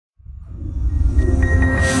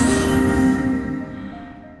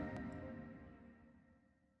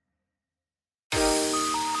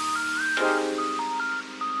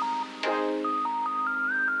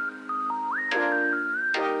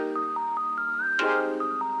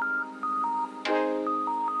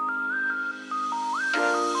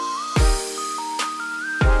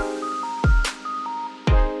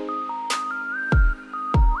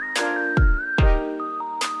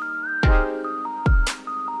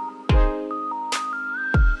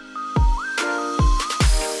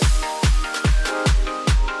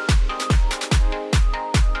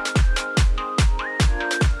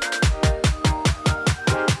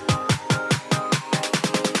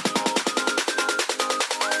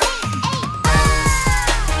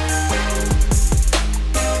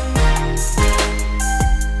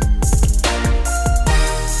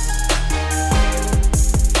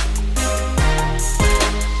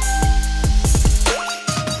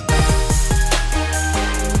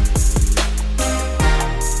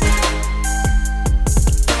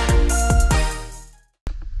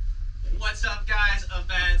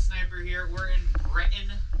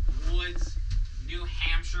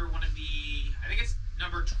one of the, I think it's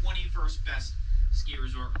number 21st best ski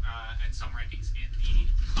resort at some rankings in the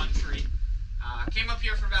country. Came up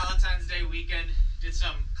here for Valentine's Day weekend, did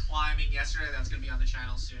some climbing yesterday. That's going to be on the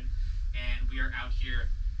channel soon. And we are out here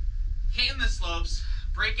hitting the slopes,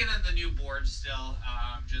 breaking in the new board still,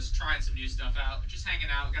 just trying some new stuff out, just hanging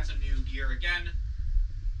out, got some new gear again.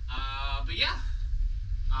 But yeah,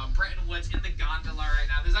 Bretton Woods in the gondola right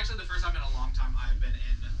now. This is actually the first time in a long time I've been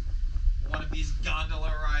in one of these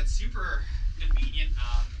gondola rides. Super convenient.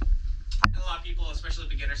 A lot of people, especially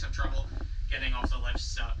beginners, have trouble getting off the lifts,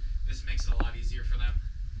 so this makes it a lot easier for them.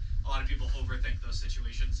 A lot of people overthink those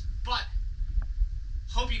situations, but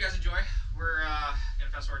hope you guys enjoy. We're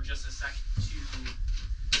gonna fast forward just a sec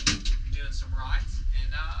to doing some rides,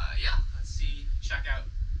 and yeah, let's see, check out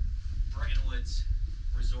Bretton Woods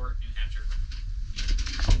Resort, New Hampshire.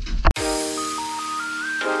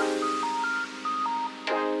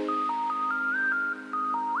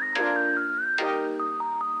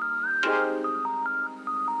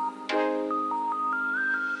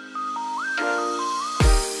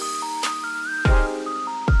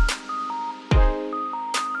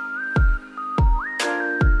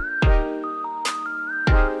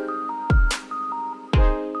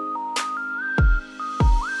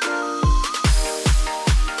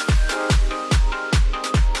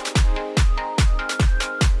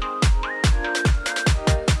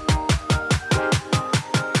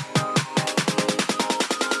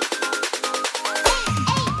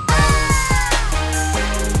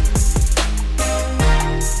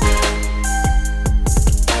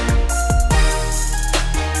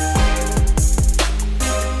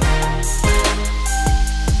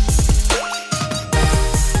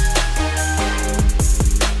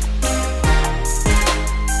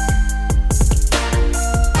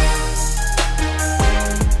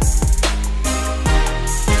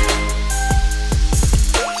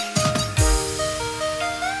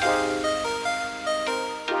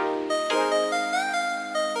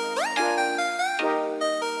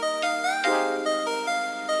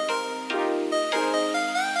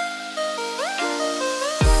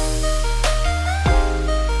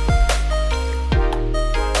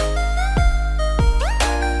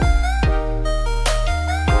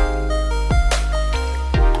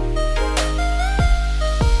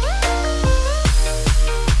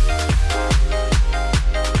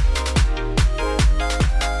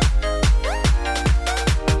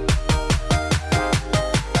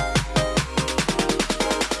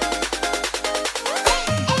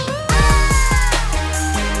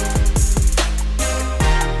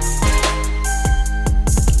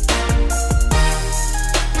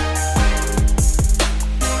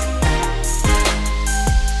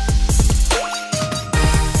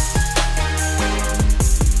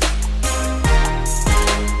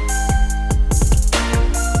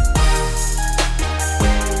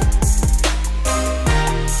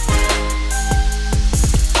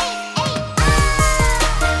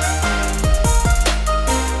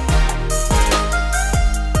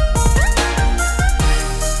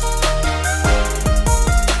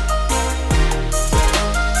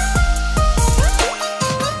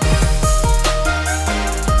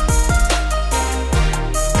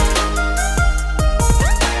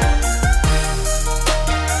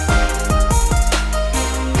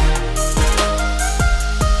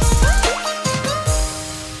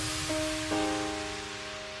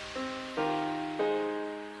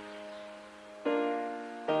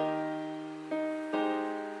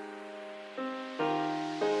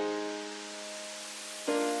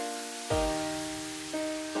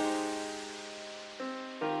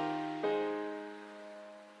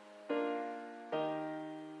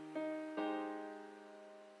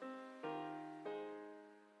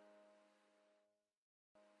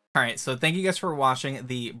 Alright, so thank you guys for watching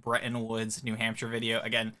the Bretton Woods, New Hampshire video.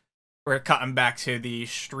 Again, we're cutting back to the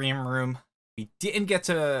stream room. We didn't get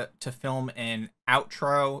to film an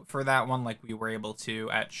outro for that one like we were able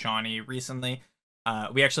to at Shawnee recently.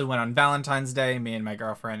 We actually went on Valentine's Day, me and my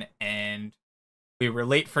girlfriend, and we were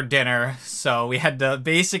late for dinner, so we had to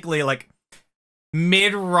basically, like,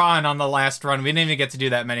 mid-run on the last run. We didn't even get to do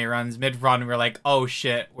that many runs. Mid-run, we were like, oh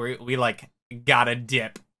shit, we like, gotta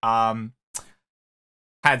dip.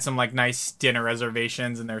 Had some, like, nice dinner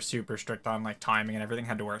reservations, and they're super strict on, like, timing and everything.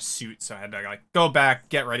 Had to wear a suit, so I had to, like, go back,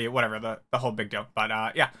 get ready, whatever, the whole big deal. But,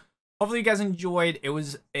 yeah, hopefully you guys enjoyed. It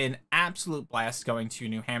was an absolute blast going to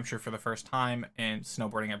New Hampshire for the first time and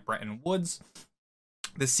snowboarding at Bretton Woods.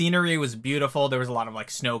 The scenery was beautiful. There was a lot of,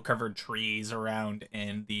 like, snow-covered trees around,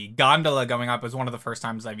 and the gondola going up was one of the first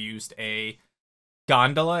times I've used a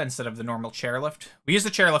gondola instead of the normal chairlift. We used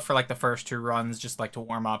the chairlift for, like, the first two runs, just, like, to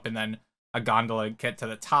warm up, and then a gondola get to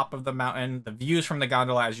the top of the mountain. The views from the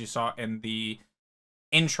gondola, as you saw in the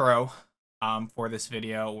intro for this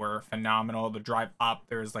video, were phenomenal. The drive up,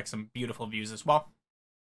 there's like some beautiful views as well.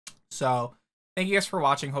 So thank you guys for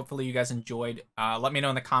watching. Hopefully you guys enjoyed. Let me know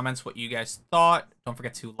in the comments what you guys thought. Don't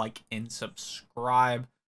forget to like and subscribe.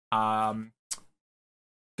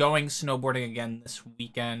 Going snowboarding again this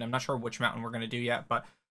weekend. I'm not sure which mountain we're going to do yet, but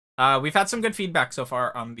we've had some good feedback so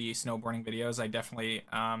far on the snowboarding videos. I definitely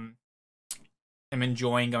am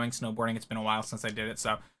enjoying going snowboarding. It's been a while since I did it,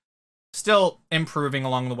 so still improving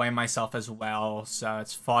along the way myself as well. So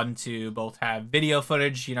it's fun to both have video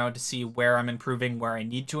footage, you know, to see where I'm improving, where I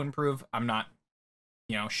need to improve. I'm not,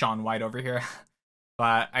 you know, Sean White over here,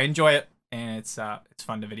 but I enjoy it, and it's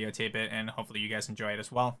fun to videotape it, and hopefully you guys enjoy it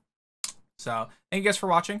as well. So thank you guys for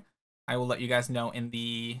watching. I will let you guys know in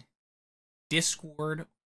the Discord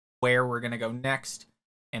where we're gonna go next,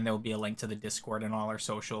 and there will be a link to the Discord and all our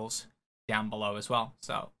socials down below as well.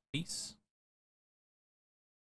 So peace.